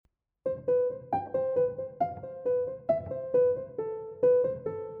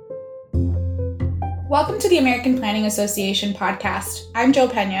Welcome to the American Planning Association podcast. I'm Joe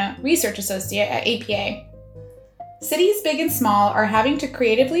Pena, Research Associate at APA. Cities big and small are having to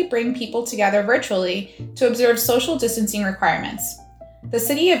creatively bring people together virtually to observe social distancing requirements. The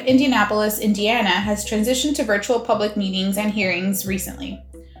city of Indianapolis, Indiana has transitioned to virtual public meetings and hearings recently.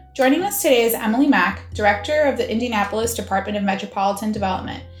 Joining us today is Emily Mack, Director of the Indianapolis Department of Metropolitan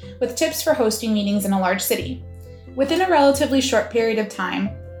Development, with tips for hosting meetings in a large city. Within a relatively short period of time,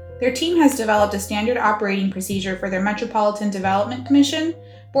 their team has developed a standard operating procedure for their Metropolitan Development Commission,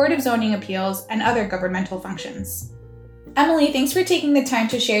 Board of Zoning Appeals, and other governmental functions. Emily, thanks for taking the time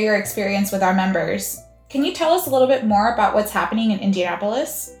to share your experience with our members. Can you tell us a little bit more about what's happening in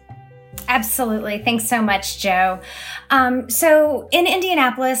Indianapolis? Absolutely. Thanks so much, Joe. So in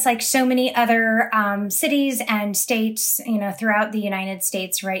Indianapolis, like so many other cities and states, throughout the United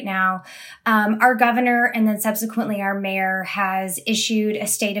States right now, our governor and then subsequently our mayor has issued a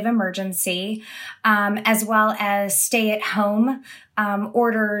state of emergency, as well as stay-at-home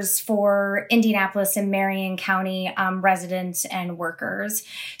orders for Indianapolis and Marion County residents and workers.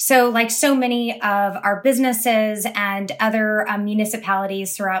 So like so many of our businesses and other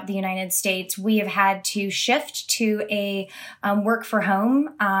municipalities throughout the United States, we have had to shift to a work for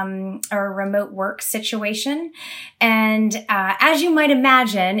home or remote work situation. And as you might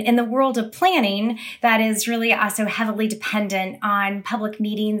imagine, in the world of planning, that is really also heavily dependent on public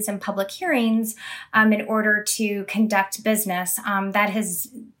meetings and public hearings in order to conduct business. That has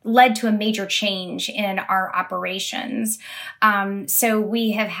led to a major change in our operations. So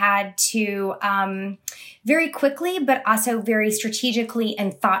we have had to very quickly, but also very strategically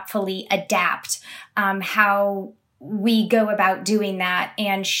and thoughtfully adapt how we go about doing that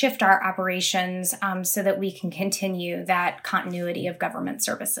and shift our operations so that we can continue that continuity of government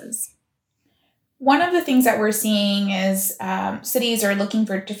services. One of the things that we're seeing is cities are looking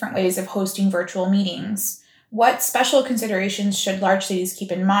for different ways of hosting virtual meetings. What special considerations should large cities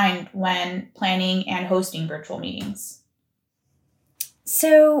keep in mind when planning and hosting virtual meetings?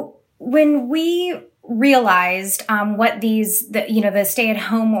 So when we realized what the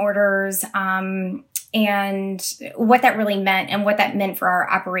stay-at-home orders and what that really meant and what that meant for our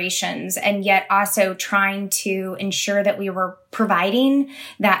operations, and yet also trying to ensure that we were providing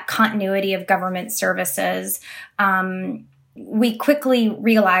that continuity of government services, we quickly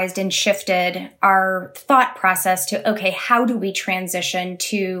realized and shifted our thought process to, okay, how do we transition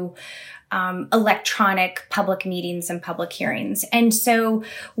to electronic public meetings and public hearings? And so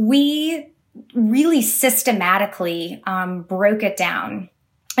we really systematically broke it down.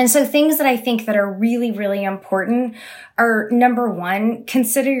 And so things that I think that are really, really important are, number one,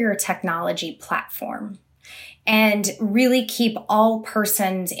 consider your technology platform. And really keep all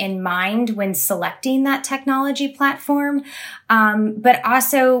persons in mind when selecting that technology platform, but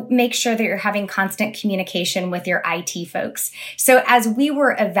also make sure that you're having constant communication with your IT folks. So as we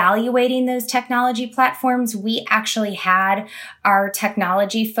were evaluating those technology platforms, we actually had our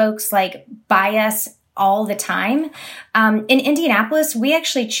technology folks by us all the time. In Indianapolis, we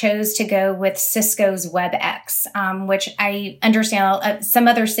actually chose to go with Cisco's WebEx, which I understand some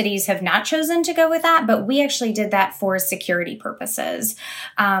other cities have not chosen to go with that, but we actually did that for security purposes.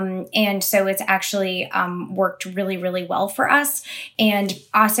 And so it's actually worked really, really well for us and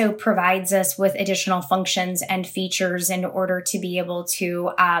also provides us with additional functions and features in order to be able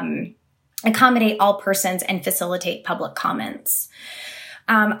to accommodate all persons and facilitate public comments.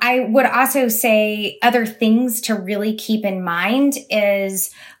 I would also say other things to really keep in mind is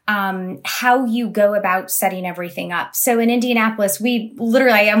how you go about setting everything up. So in Indianapolis, we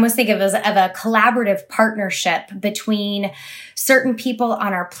literally, I almost think of it as a collaborative partnership between certain people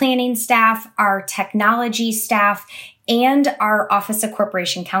on our planning staff, our technology staff, and our Office of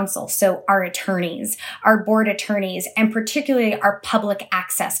Corporation Counsel. So our attorneys, our board attorneys, and particularly our public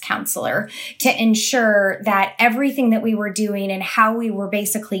access counselor to ensure that everything that we were doing and how we were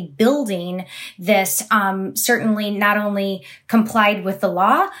basically building this certainly not only complied with the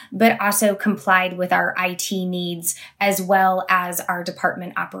law, but also complied with our IT needs as well as our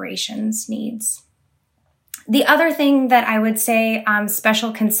department operations needs. The other thing that I would say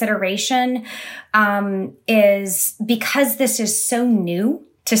special consideration is because this is so new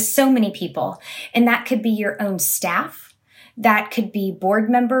to so many people, and that could be your own staff, that could be board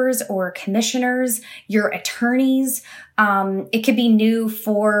members or commissioners, your attorneys. It could be new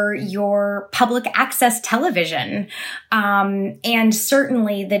for your public access television, and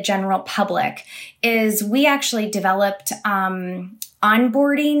certainly the general public. We actually developed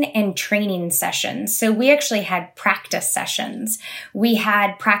onboarding and training sessions. So we actually had practice sessions. We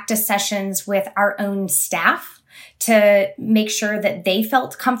had practice sessions with our own staff to make sure that they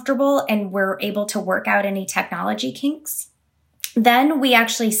felt comfortable and were able to work out any technology kinks. Then we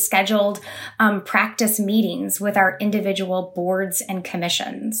actually scheduled practice meetings with our individual boards and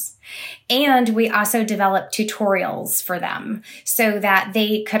commissions. And we also developed tutorials for them so that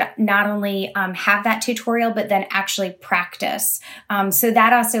they could not only have that tutorial, but then actually practice. So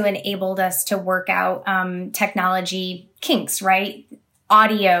that also enabled us to work out technology kinks, right?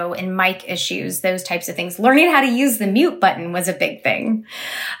 Audio and mic issues, those types of things. Learning how to use the mute button was a big thing.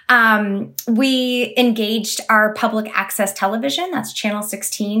 We engaged our public access television, that's Channel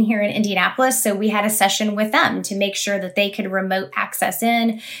 16 here in Indianapolis. So we had a session with them to make sure that they could remote access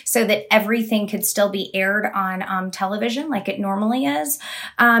in so that everything could still be aired on television like it normally is.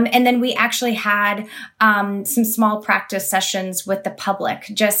 And then we actually had some small practice sessions with the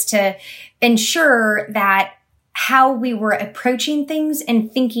public just to ensure that how we were approaching things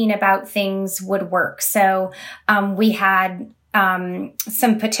and thinking about things would work. So we had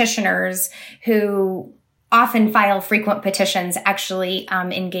some petitioners who often file frequent petitions actually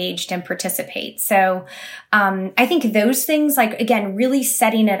engaged and participate. So I think those things, like, again, really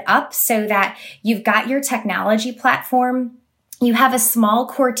setting it up so that you've got your technology platform. You have a small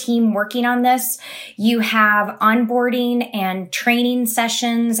core team working on this. You have onboarding and training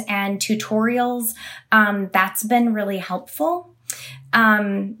sessions and tutorials. That's been really helpful.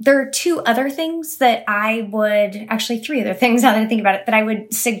 There are three other things now that I think about it, that I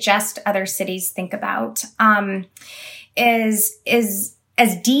would suggest other cities think about. Is as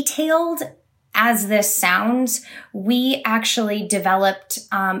detailed as this sounds, we actually developed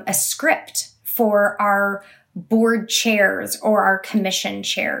a script for our board chairs or our commission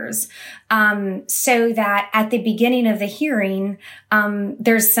chairs, so that at the beginning of the hearing,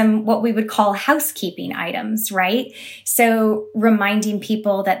 there's some what we would call housekeeping items, right? So reminding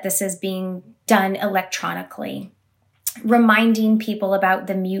people that this is being done electronically, reminding people about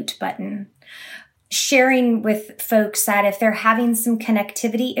the mute button, sharing with folks that if they're having some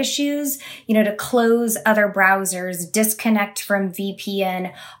connectivity issues, to close other browsers, disconnect from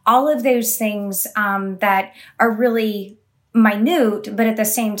VPN, all of those things that are really minute, but at the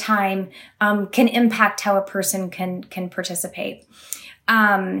same time can impact how a person can participate.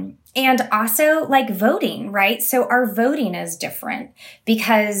 And also like voting, right? So our voting is different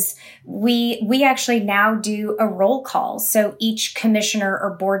because we actually now do a roll call. So each commissioner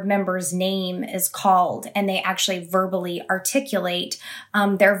or board member's name is called and they actually verbally articulate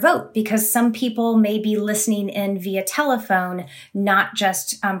their vote, because some people may be listening in via telephone, not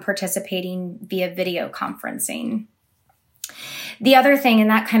just participating via video conferencing. The other thing, and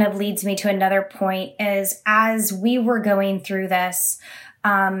that kind of leads me to another point, is as we were going through this,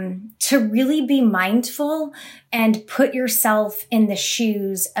 to really be mindful and put yourself in the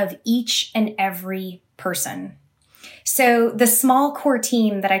shoes of each and every person. So the small core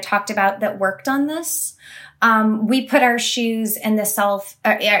team that I talked about that worked on this, we put our shoes in ourselves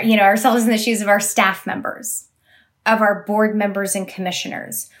in the shoes of our staff members, of our board members and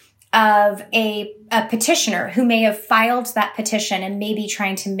commissioners, of a petitioner who may have filed that petition and may be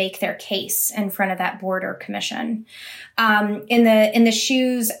trying to make their case in front of that board or commission, in the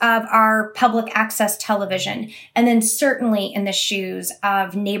shoes of our public access television, and then certainly in the shoes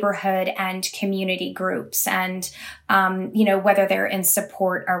of neighborhood and community groups, and whether they're in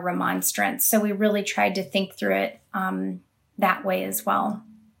support or remonstrance. So we really tried to think through it that way as well.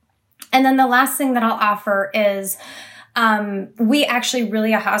 And then the last thing that I'll offer is we actually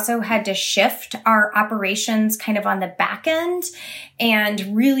really also had to shift our operations kind of on the back end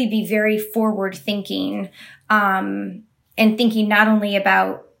and really be very forward thinking, and thinking not only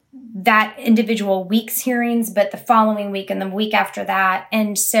about that individual week's hearings, but the following week and the week after that.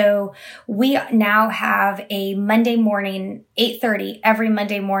 And so we now have a Monday morning, 8:30 every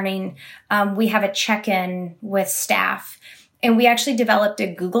Monday morning. We have a check-in with staff, and we actually developed a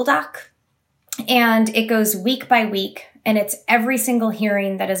Google Doc. And it goes week by week, and it's every single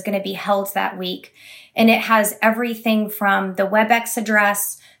hearing that is going to be held that week. And it has everything from the WebEx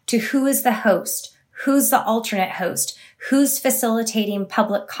address to who is the host, who's the alternate host, who's facilitating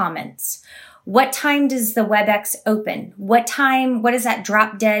public comments, what time does the WebEx open, what is that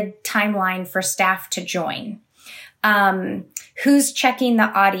drop dead timeline for staff to join, who's checking the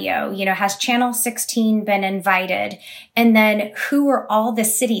audio, has Channel 16 been invited? And then who are all the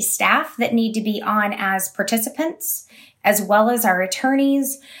city staff that need to be on as participants, as well as our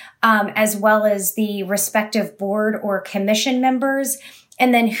attorneys, as well as the respective board or commission members.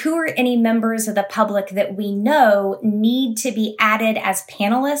 And then who are any members of the public that we know need to be added as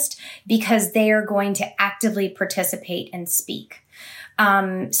panelists because they are going to actively participate and speak.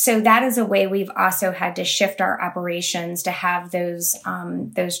 So that is a way we've also had to shift our operations to have those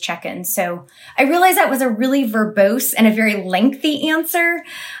check-ins. So I realize that was a really verbose and a very lengthy answer.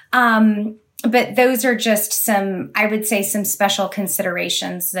 But those are just some, I would say, some special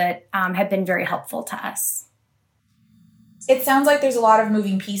considerations that have been very helpful to us. It sounds like there's a lot of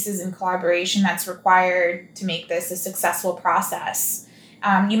moving pieces and collaboration that's required to make this a successful process.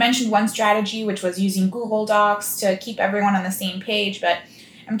 You mentioned one strategy, which was using Google Docs to keep everyone on the same page, but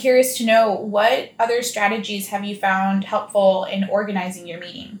I'm curious to know, what other strategies have you found helpful in organizing your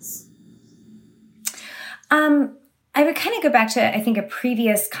meetings? I would kind of go back to, I think, a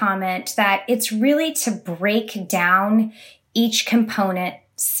previous comment that it's really to break down each component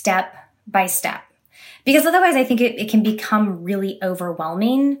step by step. Because otherwise, I think it can become really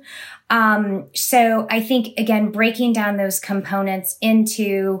overwhelming. So I think, again, breaking down those components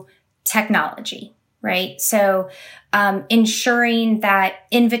into technology, right? So ensuring that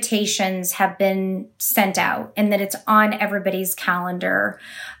invitations have been sent out and that it's on everybody's calendar.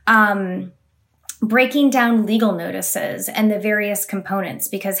 Breaking down legal notices and the various components,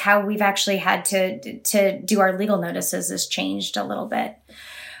 because how we've actually had to do our legal notices has changed a little bit.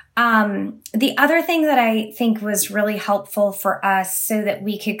 The other thing that I think was really helpful for us so that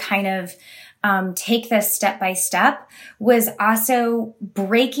we could kind of take this step by step was also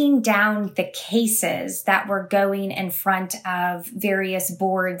breaking down the cases that were going in front of various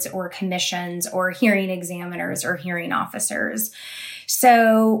boards or commissions or hearing examiners or hearing officers.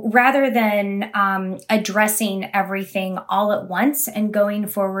 So rather than addressing everything all at once and going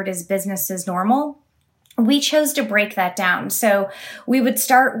forward as business as normal, we chose to break that down. So we would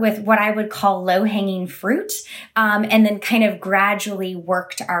start with what I would call low-hanging fruit, and then kind of gradually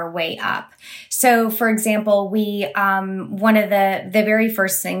worked our way up. So, for example, we one of the very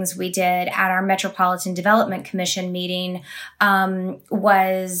first things we did at our Metropolitan Development Commission meeting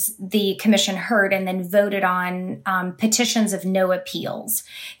was the commission heard and then voted on petitions of no appeals.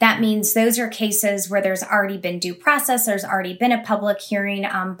 That means those are cases where there's already been due process, there's already been a public hearing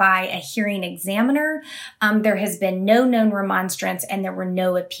by a hearing examiner. There has been no known remonstrance and there were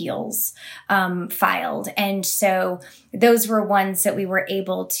no appeals filed. And so those were ones that we were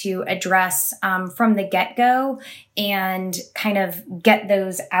able to address from the get-go and kind of get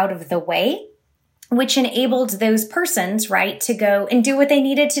those out of the way, which enabled those persons, right, to go and do what they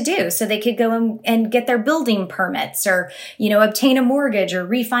needed to do. So they could go and get their building permits or, obtain a mortgage or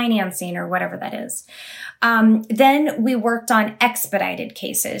refinancing or whatever that is. Then we worked on expedited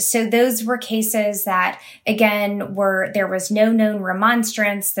cases. So those were cases that, again, there was no known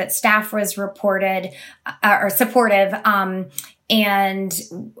remonstrance, that staff was reported or supportive. And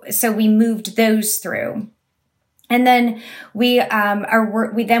so we moved those through. And then we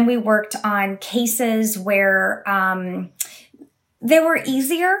worked on cases where they were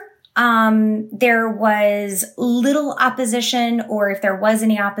easier. There was little opposition, or if there was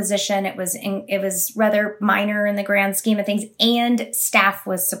any opposition, it was rather minor in the grand scheme of things, and staff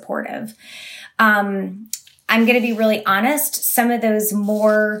was supportive. I'm going to be really honest. Some of those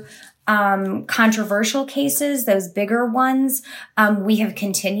more controversial cases, those bigger ones, we have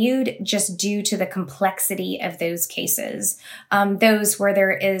continued just due to the complexity of those cases. Those where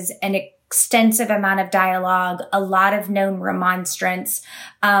there is an extensive amount of dialogue, a lot of known remonstrance.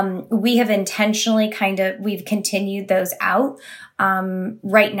 We have intentionally we've continued those out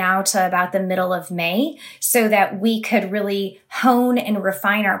right now to about the middle of May so that we could really hone and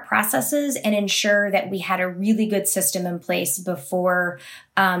refine our processes and ensure that we had a really good system in place before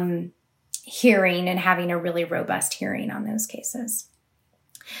hearing and having a really robust hearing on those cases.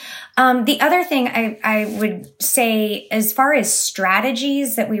 The other thing I would say, as far as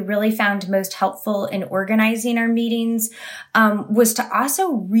strategies that we really found most helpful in organizing our meetings, was to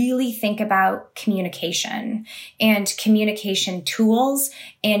also really think about communication and communication tools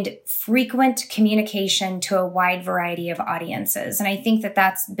and frequent communication to a wide variety of audiences. And I think that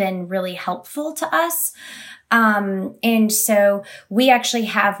that's been really helpful to us. And so we actually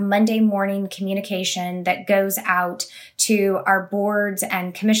have Monday morning communication that goes out to our boards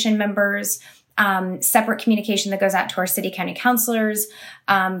and commission members, separate communication that goes out to our city county councilors,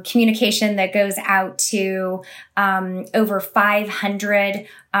 communication that goes out to over 500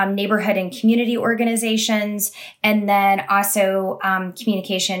 neighborhood and community organizations, and then also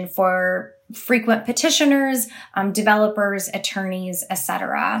communication for frequent petitioners, developers, attorneys,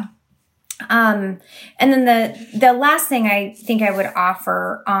 etc. And then the last thing I think I would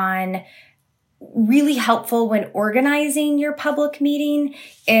offer on really helpful when organizing your public meeting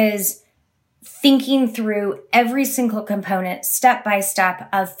is thinking through every single component step by step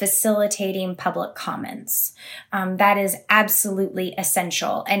of facilitating public comments. That is absolutely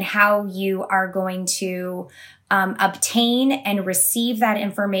essential, and how you are going to obtain and receive that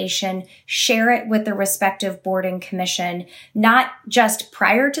information, share it with the respective board and commission, not just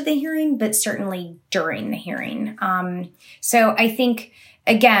prior to the hearing, but certainly during the hearing. So I think,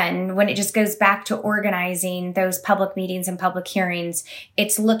 again, when it just goes back to organizing those public meetings and public hearings,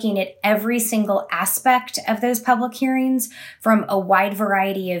 it's looking at every single aspect of those public hearings from a wide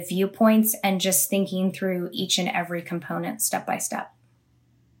variety of viewpoints and just thinking through each and every component step by step.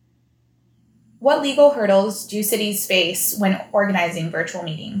 What legal hurdles do cities face when organizing virtual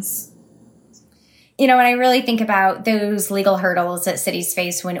meetings? When I really think about those legal hurdles that cities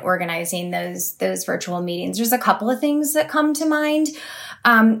face when organizing those virtual meetings, there's a couple of things that come to mind.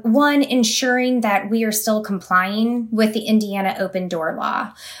 One, ensuring that we are still complying with the Indiana open door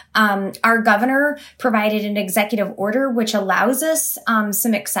law. Our governor provided an executive order which allows us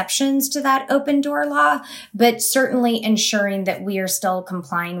some exceptions to that open door law, but certainly ensuring that we are still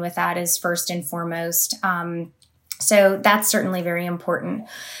complying with that is first and foremost. So that's certainly very important.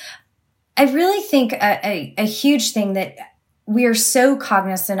 I really think a huge thing that we are so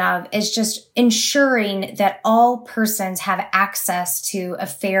cognizant of is just ensuring that all persons have access to a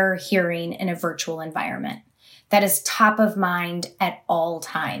fair hearing in a virtual environment. That is top of mind at all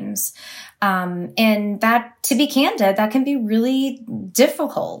times. And that, to be candid, that can be really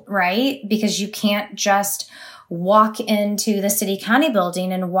difficult, right? Because you can't just walk into the city county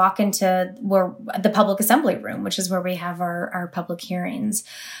building and walk into the public assembly room, which is where we have our public hearings.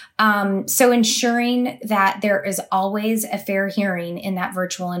 So ensuring that there is always a fair hearing in that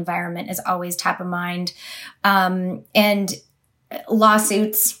virtual environment is always top of mind. And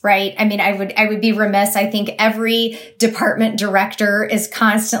lawsuits, right? I mean, I would be remiss. I think every department director is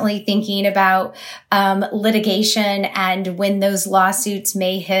constantly thinking about litigation and when those lawsuits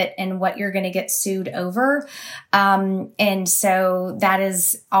may hit and what you're going to get sued over. And so that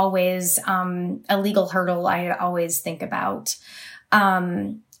is always a legal hurdle I always think about.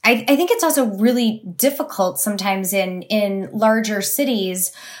 I think it's also really difficult sometimes in larger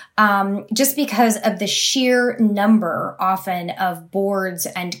cities, just because of the sheer number often of boards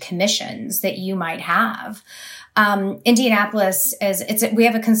and commissions that you might have. Indianapolis we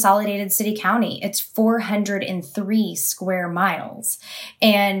have a consolidated city county. It's 403 square miles.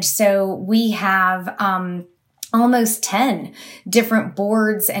 And so we have, almost 10 different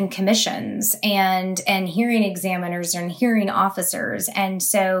boards and commissions and hearing examiners and hearing officers. And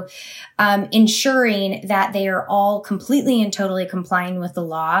so ensuring that they are all completely and totally complying with the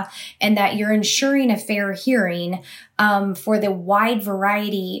law and that you're ensuring a fair hearing for the wide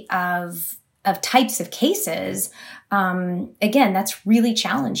variety of types of cases. Again, that's really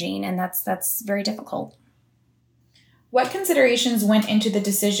challenging and that's very difficult. What considerations went into the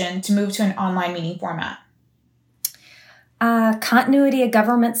decision to move to an online meeting format? Continuity of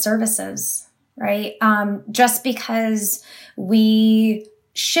government services, right? Just because we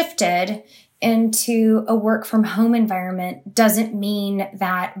shifted into a work from home environment doesn't mean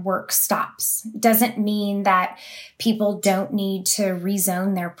that work stops. Doesn't mean that people don't need to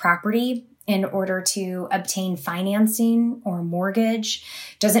rezone their property in order to obtain financing or mortgage.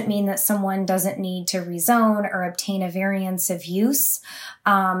 Doesn't mean that someone doesn't need to rezone or obtain a variance of use.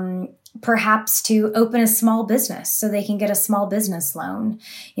 Perhaps to open a small business so they can get a small business loan.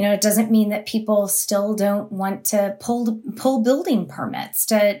 It doesn't mean that people still don't want to pull building permits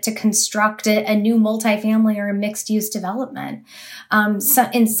to construct a new multifamily or a mixed use development. So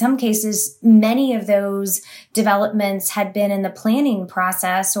in some cases, many of those developments had been in the planning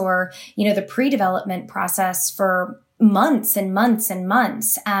process or, the pre-development process for months and months and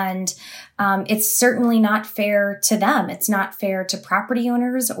months. And it's certainly not fair to them. It's not fair to property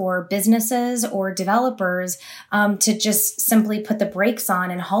owners or businesses or developers to just simply put the brakes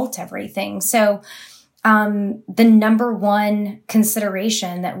on and halt everything. So the number one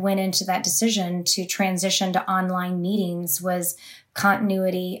consideration that went into that decision to transition to online meetings was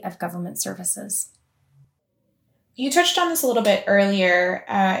continuity of government services. You touched on this a little bit earlier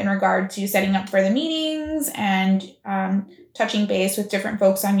in regard to setting up for the meetings and touching base with different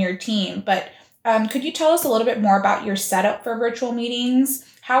folks on your team. But could you tell us a little bit more about your setup for virtual meetings?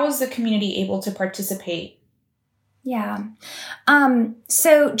 How was the community able to participate? Yeah.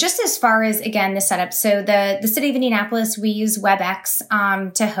 So just as far as, again, the setup, so the City of Indianapolis, we use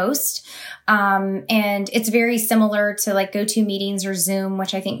WebEx to host. And it's very similar to like GoToMeetings or Zoom,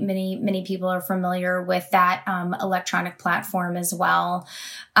 which I think many people are familiar with that electronic platform as well.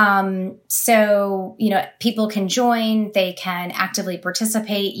 So, people can join, they can actively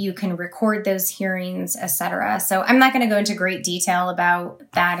participate, you can record those hearings, etc. So I'm not going to go into great detail about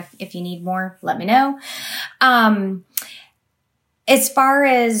that. If you need more, let me know. As far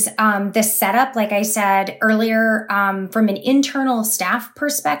as the setup, like I said earlier, from an internal staff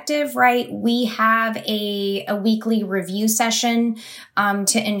perspective, right, we have a weekly review session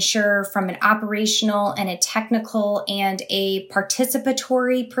to ensure from an operational and a technical and a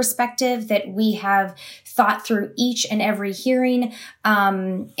participatory perspective that we have thought through each and every hearing.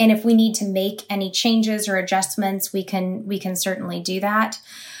 And if we need to make any changes or adjustments, we can certainly do that.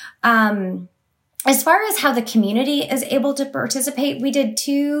 As far as how the community is able to participate, we did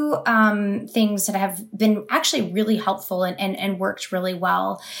two things that have been actually really helpful and worked really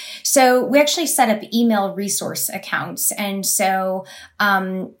well. So we actually set up email resource accounts. And so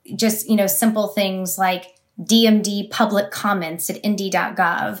just, simple things like DMD public comments at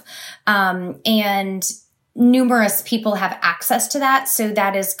indy.gov. And numerous people have access to that. So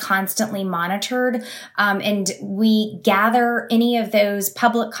that is constantly monitored. And we gather any of those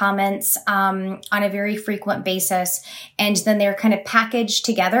public comments on a very frequent basis. And then they're kind of packaged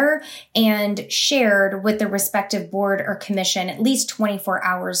together and shared with the respective board or commission at least 24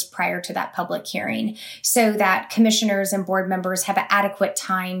 hours prior to that public hearing, so that commissioners and board members have adequate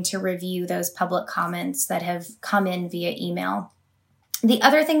time to review those public comments that have come in via email. The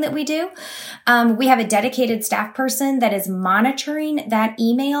other thing that we do, we have a dedicated staff person that is monitoring that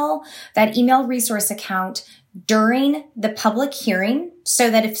email resource account during the public hearing,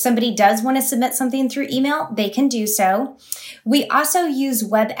 so that if somebody does want to submit something through email, they can do so. We also use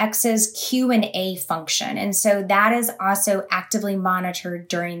WebEx's Q&A function. And so that is also actively monitored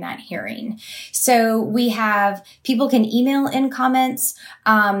during that hearing. So we have people can email in comments.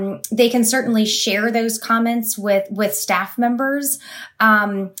 They can certainly share those comments with staff members.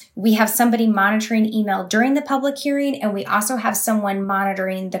 We have somebody monitoring email during the public hearing, and we also have someone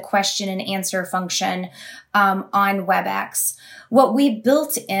monitoring the question and answer function on WebEx. What we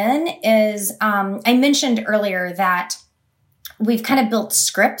built in is, I mentioned earlier that we've kind of built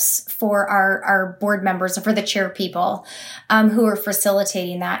scripts for our board members, for the chair people who are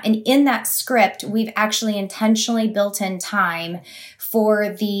facilitating that. And in that script, we've actually intentionally built in time for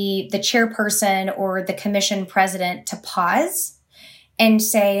the chairperson or the commission president to pause and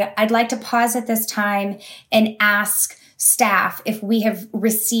say, I'd like to pause at this time and ask staff if we have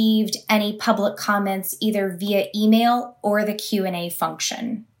received any public comments either via email or the Q&A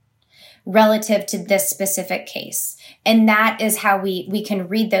function relative to this specific case. And that is how we can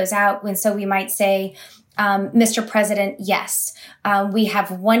read those out. And so we might say, Mr. President, yes, we have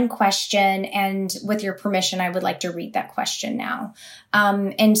one question, and with your permission, I would like to read that question now.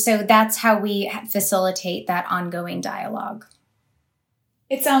 And so that's how we facilitate that ongoing dialogue.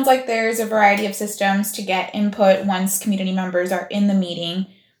 It sounds like there's a variety of systems to get input once community members are in the meeting.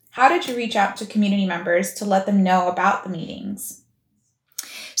 How did you reach out to community members to let them know about the meetings?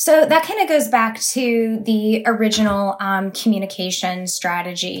 So that kind of goes back to the original communication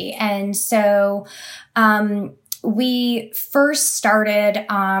strategy. And so we first started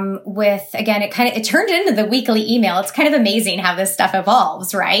with, again, it turned into the weekly email. It's kind of amazing how this stuff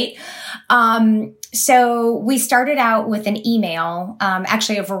evolves, right? So we started out with an email,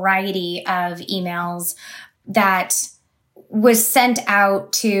 actually a variety of emails that was sent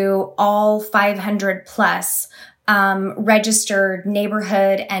out to all 500 plus registered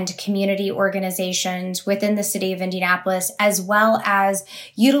neighborhood and community organizations within the city of Indianapolis, as well as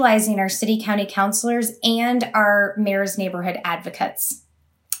utilizing our city county councilors and our mayor's neighborhood advocates.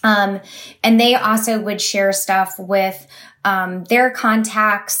 And they also would share stuff with their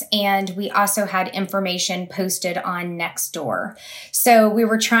contacts, and we also had information posted on Nextdoor. So we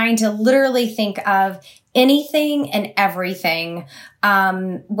were trying to literally think of anything and everything,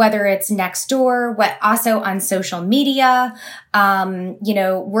 whether it's Nextdoor, what also on social media,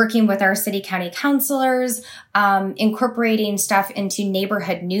 working with our city county councilors, incorporating stuff into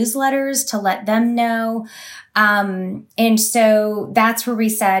neighborhood newsletters to let them know. And so that's where we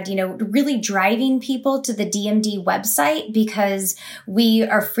said, really driving people to the DMD website, because we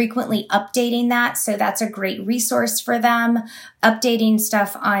are frequently updating that. So that's a great resource for them, updating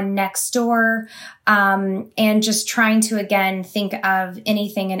stuff on Nextdoor, and just trying to, again, think of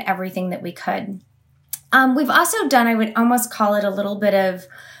anything and everything that we could. We've also done, I would almost call it a little bit of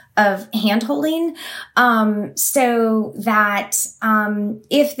handholding, so that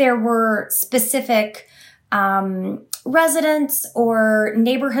if there were specific residents or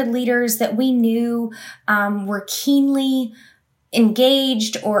neighborhood leaders that we knew were keenly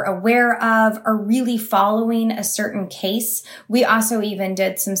engaged or aware of or really following a certain case, we also even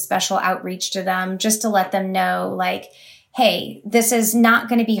did some special outreach to them just to let them know, like, hey, this is not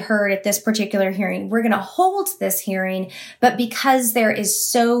going to be heard at this particular hearing. We're going to hold this hearing, but because there is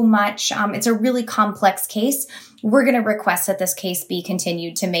so much, it's a really complex case, we're going to request that this case be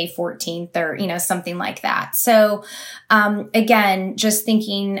continued to May 14th or, something like that. So, again, just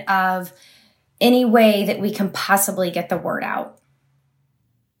thinking of any way that we can possibly get the word out.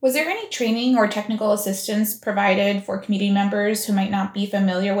 Was there any training or technical assistance provided for community members who might not be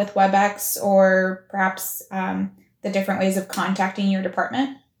familiar with WebEx or perhaps the different ways of contacting your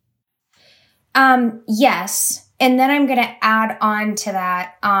department? Yes. And then I'm going to add on to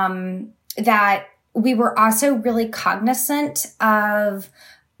that, that we were also really cognizant of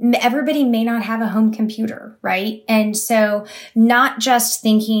everybody may not have a home computer, right? And so not just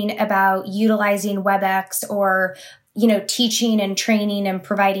thinking about utilizing WebEx or teaching and training and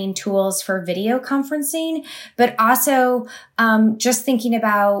providing tools for video conferencing, but also just thinking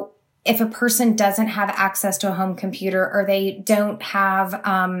about if a person doesn't have access to a home computer or they don't have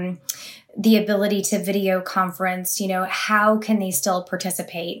the ability to video conference, how can they still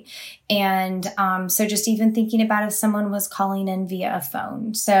participate? And so just even thinking about if someone was calling in via a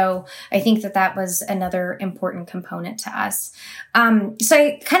phone. So I think that was another important component to us. So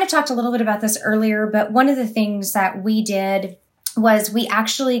I kind of talked a little bit about this earlier, but one of the things that we did was we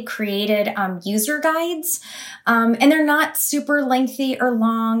actually created user guides, and they're not super lengthy or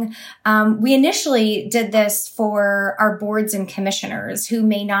long. We initially did this for our boards and commissioners who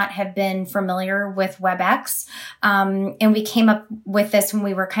may not have been familiar with WebEx, and we came up with this when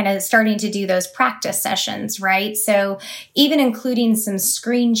we were kind of starting to do those practice sessions, right? So even including some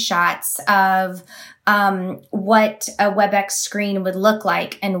screenshots of what a WebEx screen would look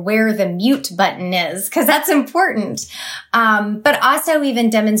like and where the mute button is, because that's important. But also even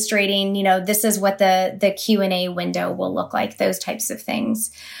demonstrating, this is what the Q&A window will look like, those types of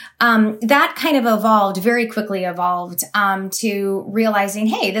things. That kind of very quickly evolved to realizing,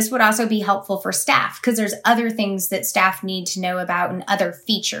 hey, this would also be helpful for staff because there's other things that staff need to know about and other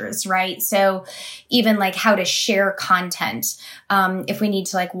features, right? So even like how to share content, if we need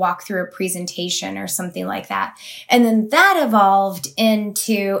to like walk through a presentation or something like that. And then that evolved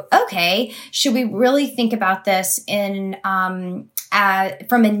into, okay, should we really think about this in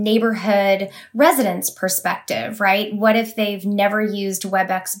from a neighborhood resident's perspective, right? What if they've never used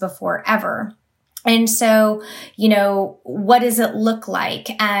WebEx before ever? And so, what does it look like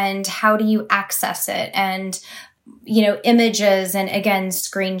and how do you access it? And, images and again,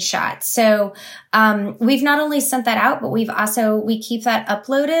 screenshots. So, we've not only sent that out, but we keep that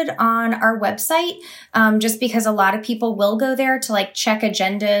uploaded on our website, just because a lot of people will go there to like check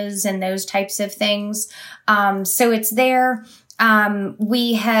agendas and those types of things. So it's there.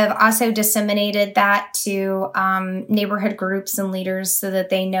 We have also disseminated that to neighborhood groups and leaders so that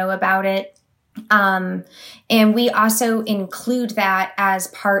they know about it. And we also include that as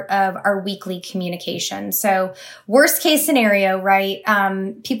part of our weekly communication. So worst case scenario, right?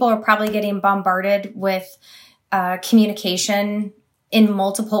 People are probably getting bombarded with communication in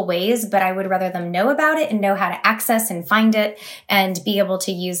multiple ways, but I would rather them know about it and know how to access and find it and be able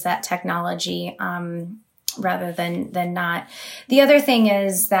to use that technology rather than not. The other thing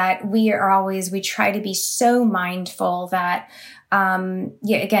is that we try to be so mindful that,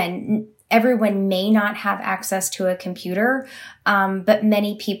 again, everyone may not have access to a computer, but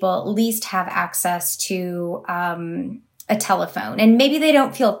many people at least have access to a telephone. And maybe they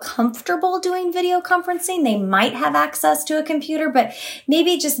don't feel comfortable doing video conferencing. They might have access to a computer, but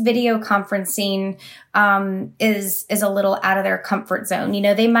maybe just video conferencing is a little out of their comfort zone.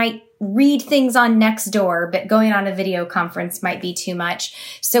 They might read things on Nextdoor, but going on a video conference might be too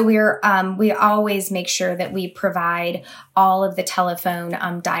much. So we always make sure that we provide all of the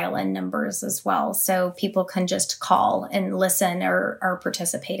telephone dial-in numbers as well, so people can just call and listen or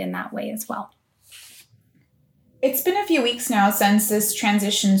participate in that way as well. It's been a few weeks now since this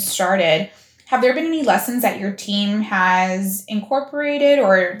transition started. Have there been any lessons that your team has incorporated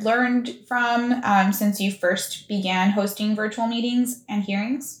or learned from since you first began hosting virtual meetings and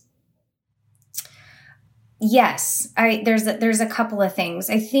hearings? Yes, there's a couple of things.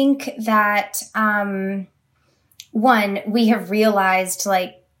 I think that one, we have realized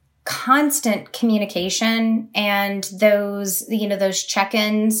like constant communication and those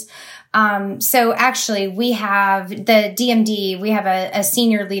check-ins So actually we have the DMD, we have a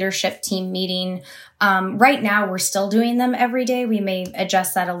senior leadership team meeting. Right now we're still doing them every day. We may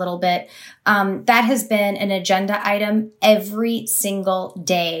adjust that a little bit. That has been an agenda item every single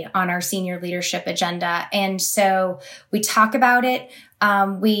day on our senior leadership agenda. And so we talk about it.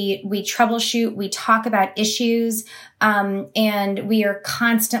 We troubleshoot, we talk about issues, and we are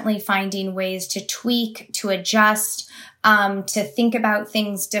constantly finding ways to tweak, to adjust, to think about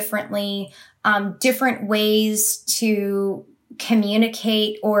things differently, different ways to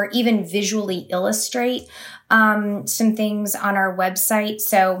communicate or even visually illustrate some things on our website.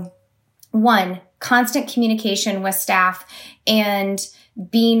 So one, constant communication with staff and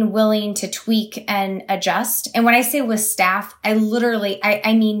being willing to tweak and adjust. And when I say with staff, I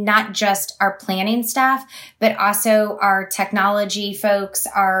mean not just our planning staff, but also our technology folks,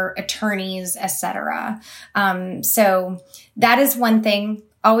 our attorneys, etc. So that is one thing.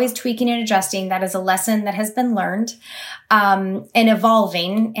 Always tweaking and adjusting. That is a lesson that has been learned, and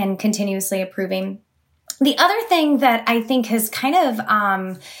evolving and continuously improving. The other thing that I think has kind of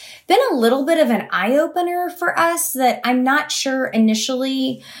been a little bit of an eye-opener for us that I'm not sure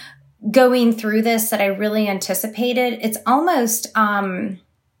initially going through this that I really anticipated, it's almost a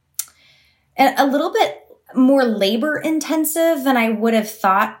little bit more labor intensive than I would have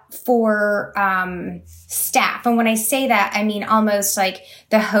thought for staff. And when I say that, I mean almost like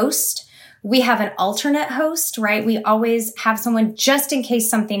the host. We have an alternate host, right? We always have someone just in case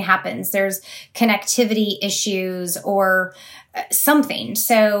something happens. There's connectivity issues or something.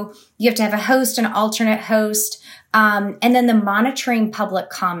 So you have to have a host, an alternate host, and then the monitoring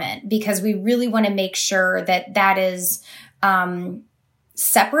public comment, because we really want to make sure that that is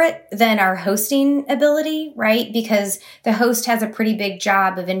separate than our hosting ability, right? Because the host has a pretty big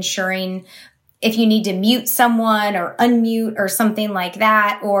job of ensuring if you need to mute someone or unmute or something like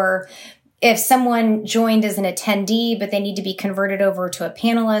that, or if someone joined as an attendee, but they need to be converted over to a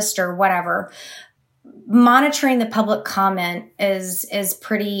panelist or whatever. Monitoring the public comment is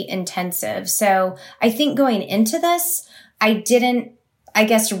pretty intensive. So I think going into this, I didn't,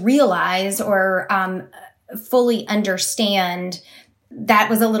 realize or fully understand that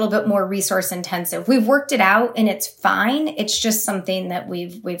was a little bit more resource intensive. We've worked it out and it's fine. It's just something that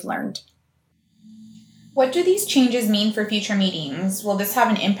we've learned. What do these changes mean for future meetings? Will this have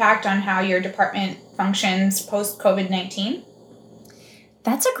an impact on how your department functions post-COVID-19?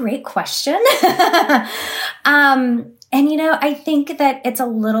 That's a great question. And, I think that it's a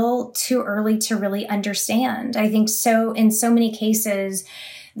little too early to really understand. I think in so many cases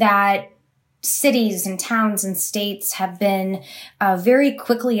that cities and towns and states have been very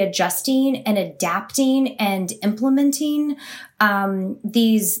quickly adjusting and adapting and implementing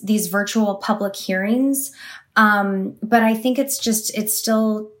these virtual public hearings. But I think it's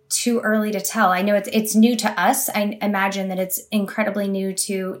still too early to tell. I know it's new to us. I imagine that it's incredibly new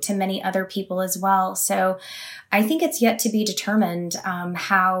to many other people as well. So I think it's yet to be determined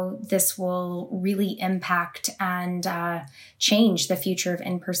how this will really impact and change the future of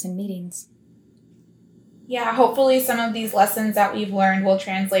in-person meetings. Yeah, hopefully some of these lessons that we've learned will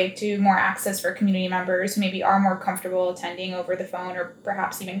translate to more access for community members who maybe are more comfortable attending over the phone or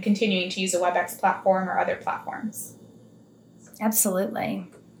perhaps even continuing to use a WebEx platform or other platforms. Absolutely.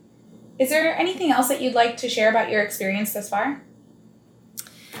 Is there anything else that you'd like to share about your experience thus far?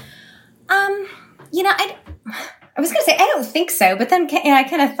 I was going to say, I don't think so, but then I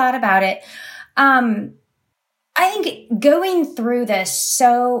kind of thought about it. I think going through this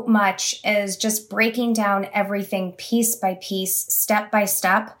so much is just breaking down everything piece by piece, step by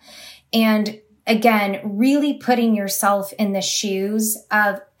step. And again, really putting yourself in the shoes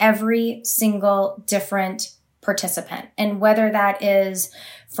of every single different participant. And whether that is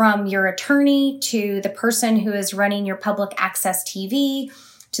from your attorney to the person who is running your public access TV,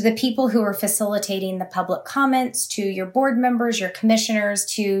 to the people who are facilitating the public comments, to your board members, your commissioners,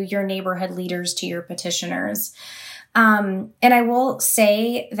 to your neighborhood leaders, to your petitioners. And I will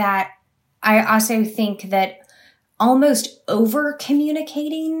say that I also think that almost over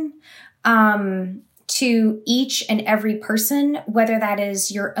communicating to each and every person, whether that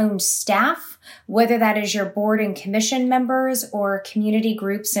is your own staff, whether that is your board and commission members or community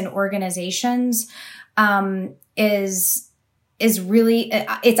groups and organizations, is really,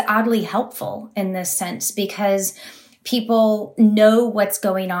 it's oddly helpful in this sense because people know what's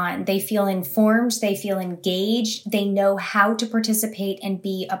going on. They feel informed. They feel engaged. They know how to participate and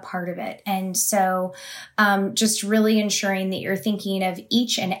be a part of it. And so just really ensuring that you're thinking of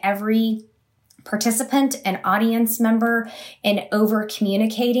each and every participant and audience member in over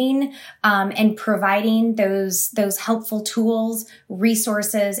communicating and providing those helpful tools,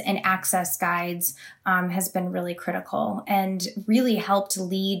 resources, and access guides has been really critical and really helped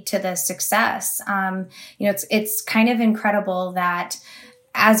lead to the success. It's kind of incredible that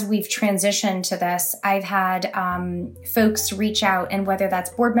as we've transitioned to this, I've had folks reach out, and whether that's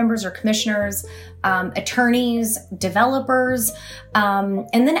board members or commissioners, attorneys, developers, and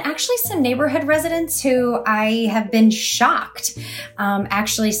then actually some neighborhood residents who I have been shocked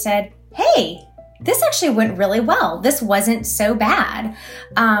actually said, hey, this actually went really well. This wasn't so bad.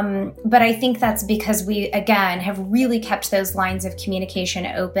 But I think that's because we, again, have really kept those lines of communication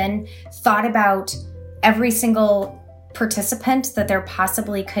open, thought about every single participant that there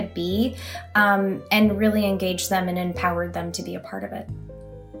possibly could be, and really engaged them and empowered them to be a part of it.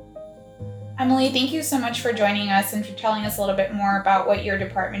 Emily, thank you so much for joining us and for telling us a little bit more about what your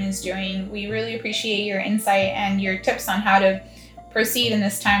department is doing. We really appreciate your insight and your tips on how to proceed in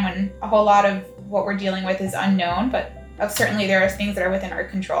this time when a whole lot of what we're dealing with is unknown, but certainly there are things that are within our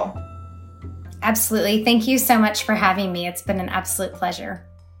control. Absolutely. Thank you so much for having me. It's been an absolute pleasure.